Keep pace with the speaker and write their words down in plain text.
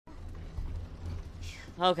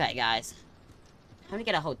Okay, guys. How do we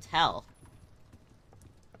get a hotel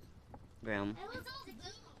room?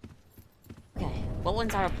 Okay, what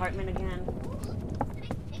one's our apartment again?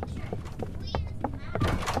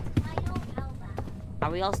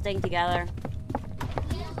 Are we all staying together?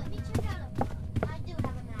 Yeah, let me check out I do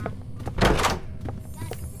have a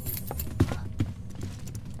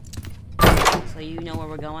map. So you know where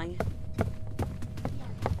we're going?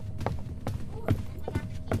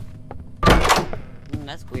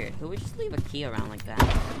 That's weird. Who would just leave a key around like that?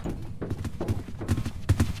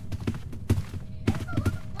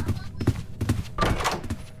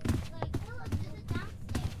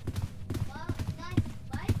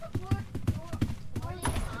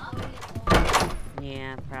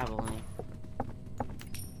 Yeah, probably.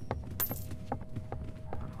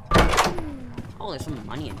 Oh, there's some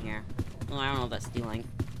money in here. Well, I don't know if that's stealing.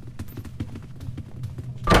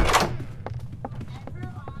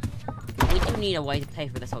 We do need a way to pay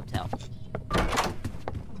for this hotel.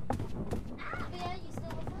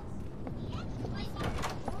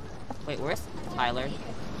 Wait, where's Tyler?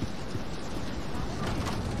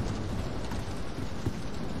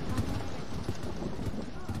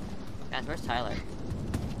 Guys, where's Tyler?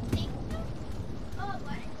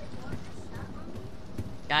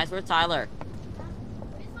 Guys, where's Tyler?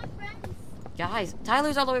 Guys,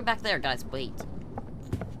 Tyler's all the way back there. Guys, wait.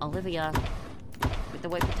 Olivia. We have to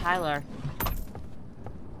wait for Tyler.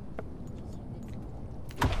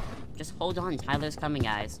 Just hold on. Tyler's coming,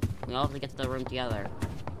 guys. We all have to get to the room together.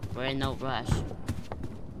 We're in no rush.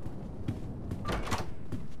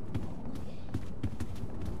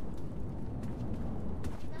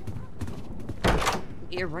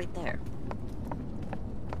 You're right there.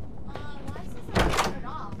 Why is this not turned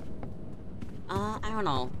off? I don't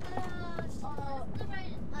know. Is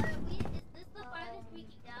this the farthest we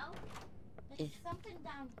can go? There's something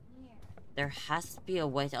down here. There has to be a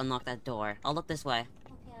way to unlock that door. I'll look this way. Okay,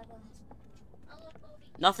 I'll look over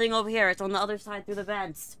here. Nothing over here. It's on the other side through the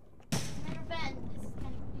vents. Never been. This is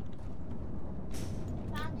kind of creepy.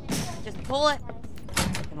 Found it. Just pull it.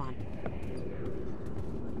 Come on.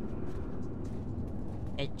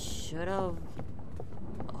 It should have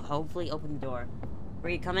hopefully opened the door. Were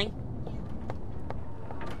you coming?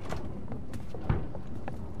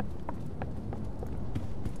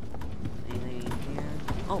 Anything in here?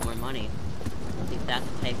 Oh, more money. I think that's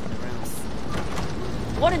to pay for the room.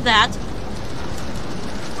 What is that?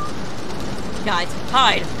 Guys,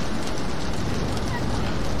 hide!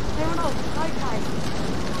 I don't know. Hide, guys.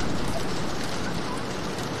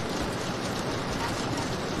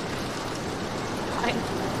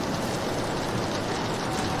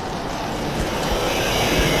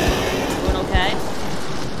 Everyone okay?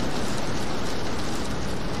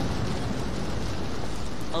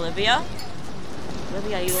 Olivia?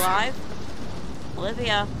 Olivia, are you alive?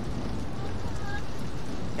 Olivia?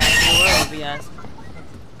 Guys, where are Olivia's?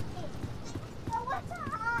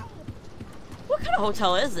 What kind of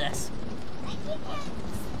hotel is this?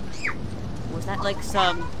 Was that like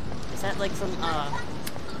some... Is that like some,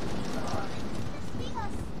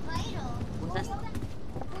 Was that...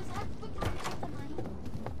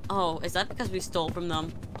 Oh, is that because we stole from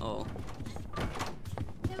them? Oh.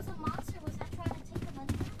 There was a monster. Was that trying to take the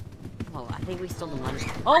money? Oh, I think we stole the money.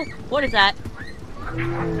 Oh, what is that?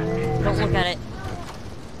 Don't look at it.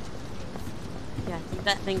 Yeah, I think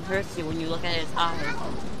that thing hurts you when you look at its eyes.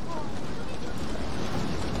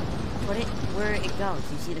 Where it goes?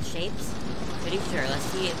 You see the shapes? Pretty sure. Let's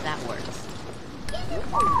see if that works.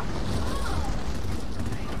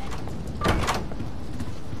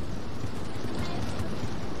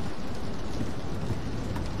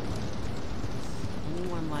 Any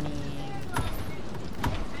more money?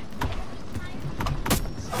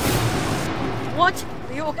 What?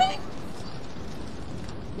 Are you okay?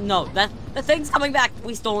 No, the thing's coming back.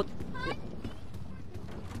 We stole it.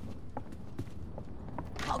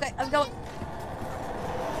 Okay, I'm going.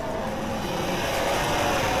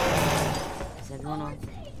 Is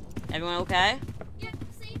everyone okay? Yep,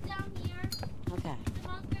 safe down here. Okay. The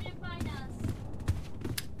monster didn't find us.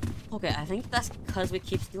 Okay, I think that's because we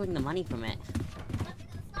keep stealing the money from it. Let's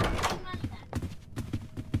not take money then.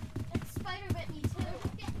 That spider bit me too.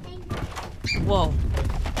 Get angry. Whoa.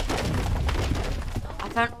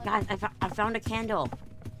 Guys, I found a candle.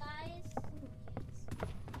 Guys,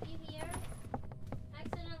 you here?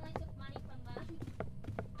 Accidentally took money from them.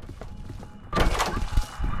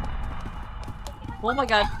 Oh my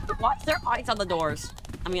god. Why is there eyes on the doors?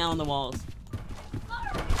 I mean, on the walls.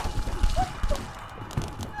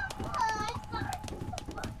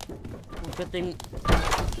 Well, good thing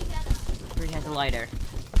Bree has a lighter.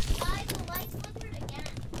 Guys, the light flickered again.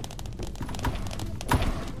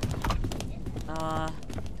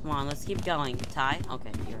 Come on, let's keep going. Ty?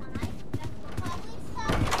 Okay, you're...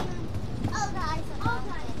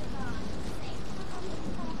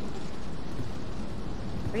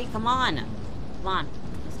 Bree, come on. Come on.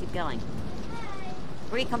 Let's keep going.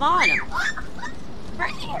 Bree, come on.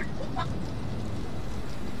 Bree!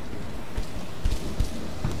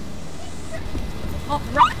 Oh,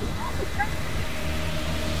 run!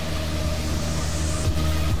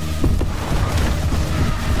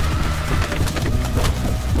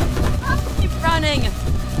 Keep running!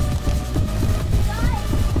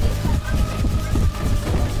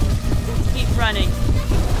 Just keep running.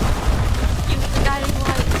 Use the guiding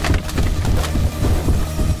light.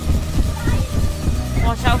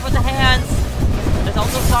 Watch out for the hands. There's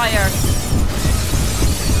also fire.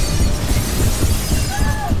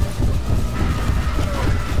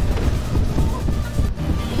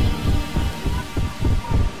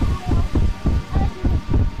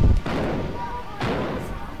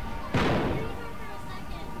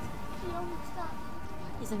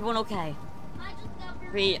 Is everyone okay?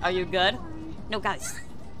 Bree, are you good? No, guys.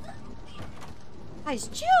 Guys,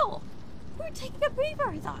 chill! We're taking a breather,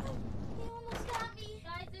 I thought. They almost got me.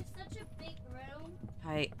 Guys, there's such a big room.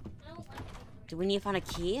 Alright. I don't like it. Do we need to find a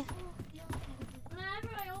key?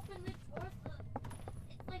 Whenever I open the doors,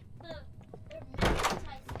 it's like they're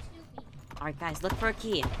magnetized to me. Alright, guys, look for a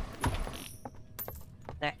key.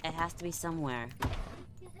 There, it has to be somewhere. Yeah,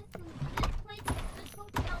 this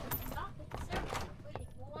hotel is not good service. Rating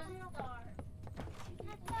 1 star.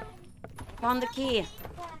 Found the key.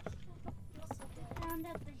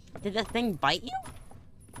 Did the thing bite you?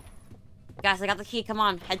 Guys, I got the key. Come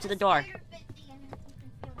on, head to the door.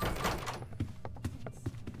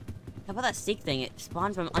 How about that seek thing? It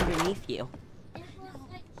spawned from underneath you. It was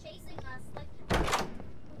like chasing us, like it was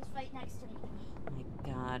right next to me. Oh my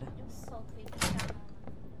god. It was so creepy.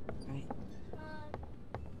 Right.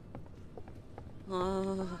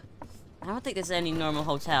 I don't think this is any normal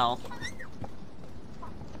hotel.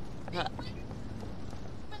 For the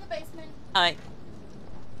basement. Alright.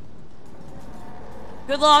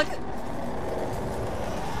 Good luck!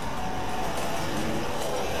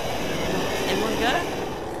 Anyone good?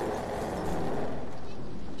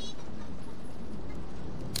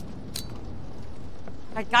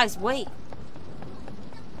 Alright, guys, wait.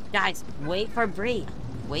 Guys, wait for Bree.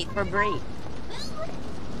 Wait for Bree.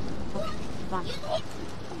 Okay, come on. Okay.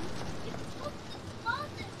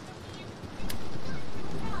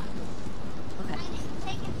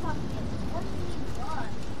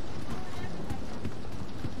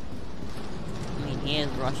 I mean, he is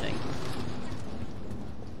rushing.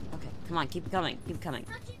 Okay, come on, keep coming, keep coming.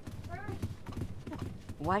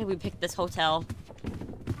 Why did we pick this hotel?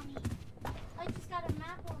 I just got a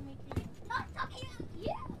map on me.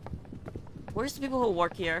 Yeah. Where's the people who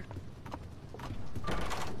work here?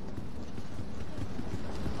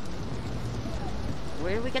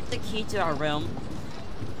 Where did we get the key to our room?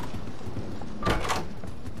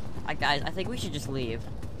 Alright guys, I think we should just leave.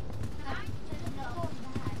 Yeah,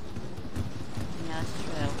 that's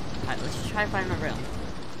true. Alright, let's just try to find a room.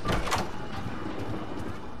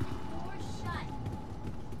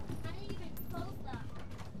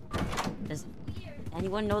 Does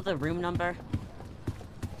anyone know the room number?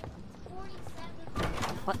 47.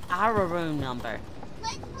 What our room number?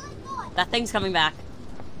 That thing's coming back.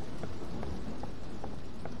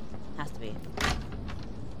 Has to be.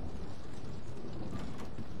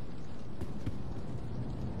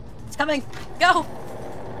 It's coming! Go!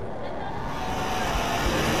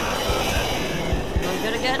 Going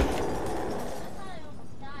good again?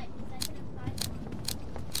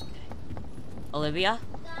 Olivia?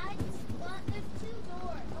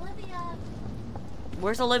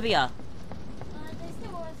 Where's Olivia? There's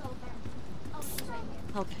doors open. Oh, she's right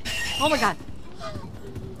here. Okay. Oh my god!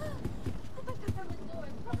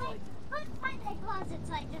 Find that closet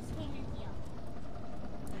so I just came in here.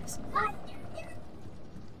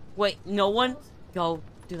 Wait, no one go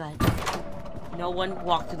do that. No one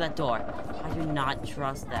walk through that door. I do not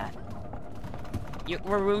trust that.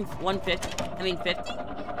 We're room 150. I mean 50?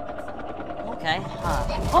 Okay. I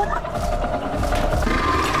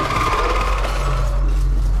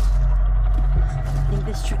think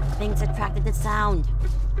this thing's attracted to sound.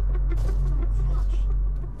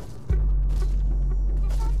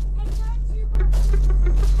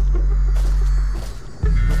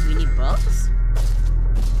 What, we need books?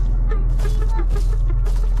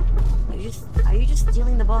 Are you just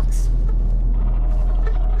stealing the books?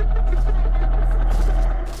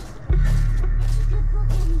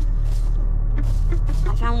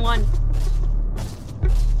 I found one.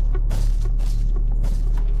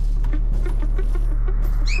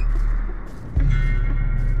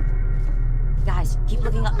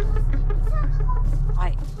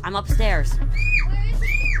 I'm upstairs. Where is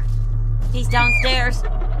he? He's downstairs.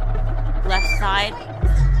 Left side. Wait,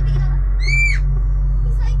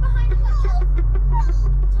 he's like behind the wall.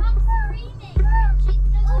 Tom's screaming. She's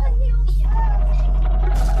over here.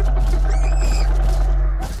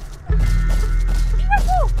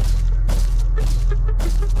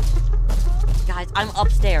 Guys, I'm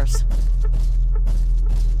upstairs.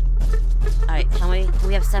 Alright, how many?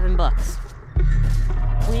 We have 7 books.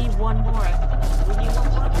 We need one more. We need one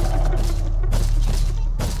more.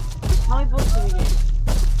 How many books do we need?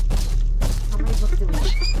 How many books do we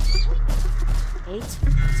need? 8?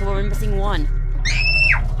 So we're missing 1.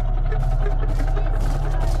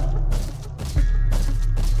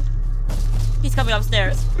 He's coming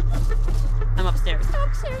upstairs. I'm upstairs. I'm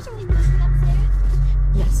upstairs. Is he upstairs?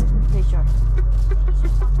 Yes, pretty sure. He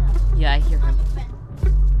just popped up. Yeah, I hear him. On the bed.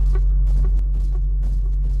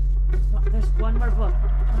 Oh, there's one more book.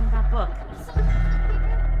 Find that book. So,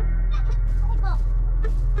 hold on.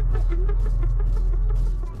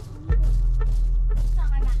 It's on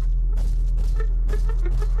my map.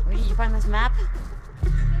 Where did you find this map?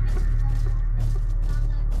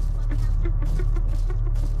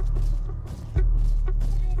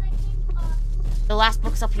 The last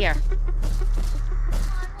book's up here.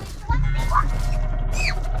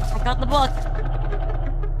 I got the book.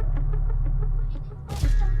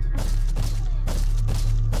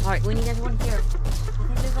 Alright, we need everyone here. I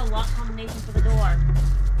think there's a lock combination for the door.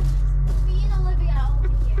 Me and Olivia are over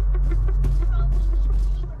here.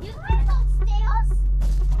 You guys upstairs?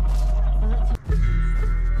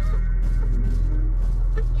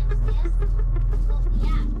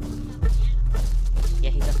 Yeah,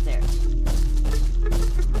 he's upstairs.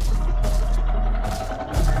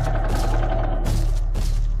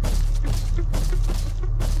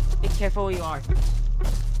 Be careful where you are.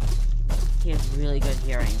 He has really good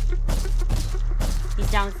hearing. He's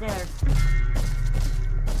downstairs.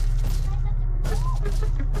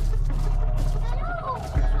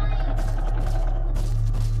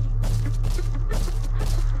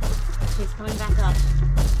 He's coming back up.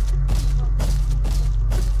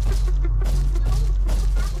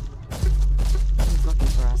 He's looking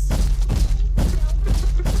for us.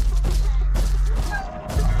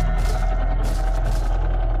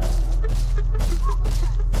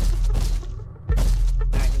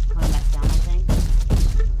 Alright, he's coming back down, I think.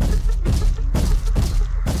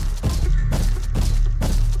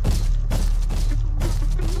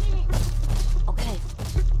 Okay.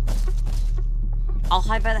 I'll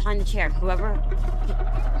hide behind the chair. Whoever...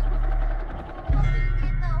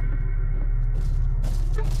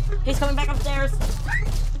 He's coming back upstairs.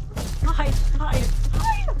 Hide, hide,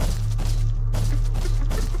 hide.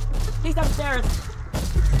 He's upstairs.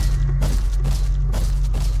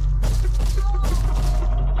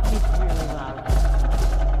 He's really loud.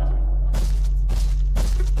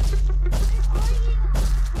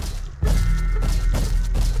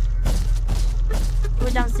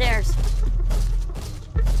 We're downstairs.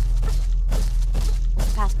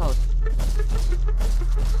 What's the passcode?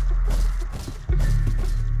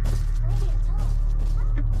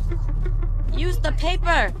 Use the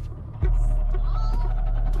paper!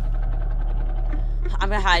 I'm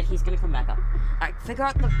gonna hide. He's gonna come back up. Alright, figure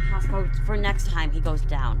out the passcode for next time he goes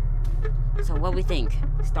down. So what do we think?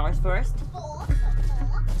 Stars first?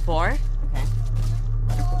 4? Okay.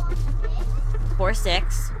 4,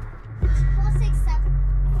 6.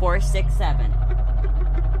 4, 6, 7.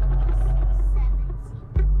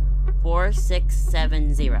 4, 6,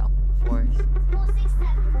 7, 0. 4.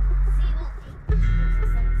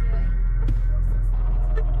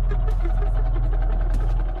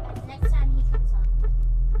 Next time he comes on.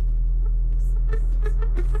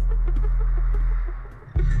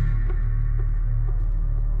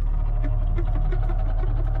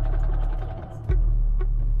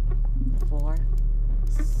 4,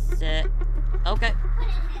 6. Okay.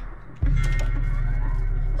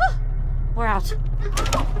 We're out.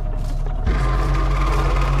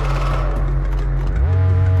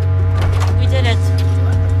 We did it.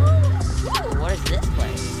 Ooh, what is this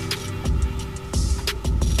place?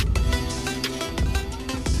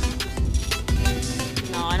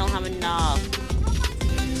 No, I don't have enough.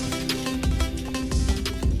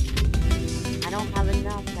 I don't have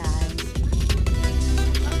enough, guys.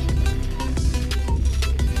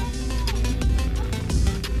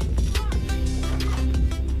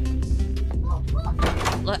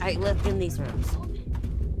 Look, I lived in these rooms.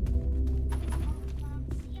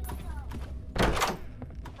 I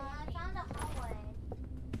found a hallway.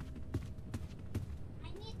 I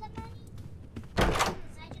need the money. I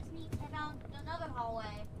found another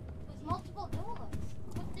hallway with multiple doors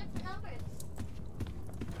with different numbers.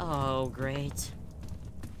 Oh, great. So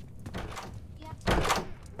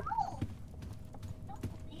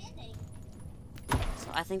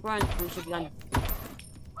I think we should be on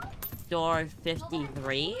door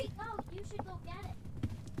 53. You should go get it.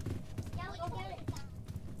 Yeah, go get it.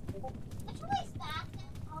 Which way is that?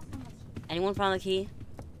 Anyone found the key?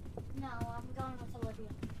 No, I'm going with Olivia.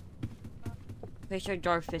 Pretty sure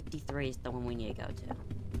door 53 is the one we need to go to.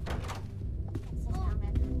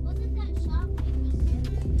 Wasn't that shop?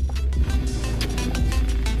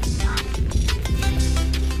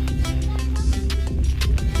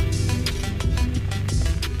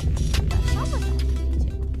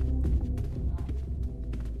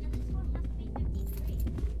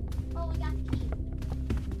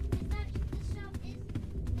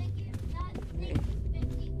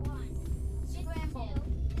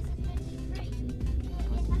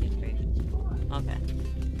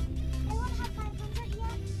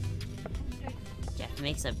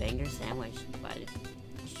 Makes a banger sandwich, but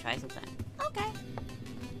let's try something. Okay.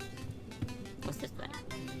 What's this thing?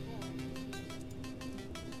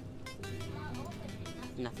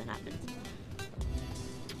 Nothing happens.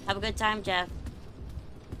 Have a good time, Jeff.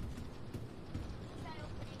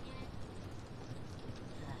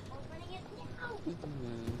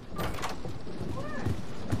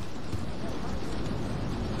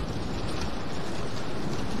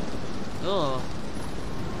 Oh.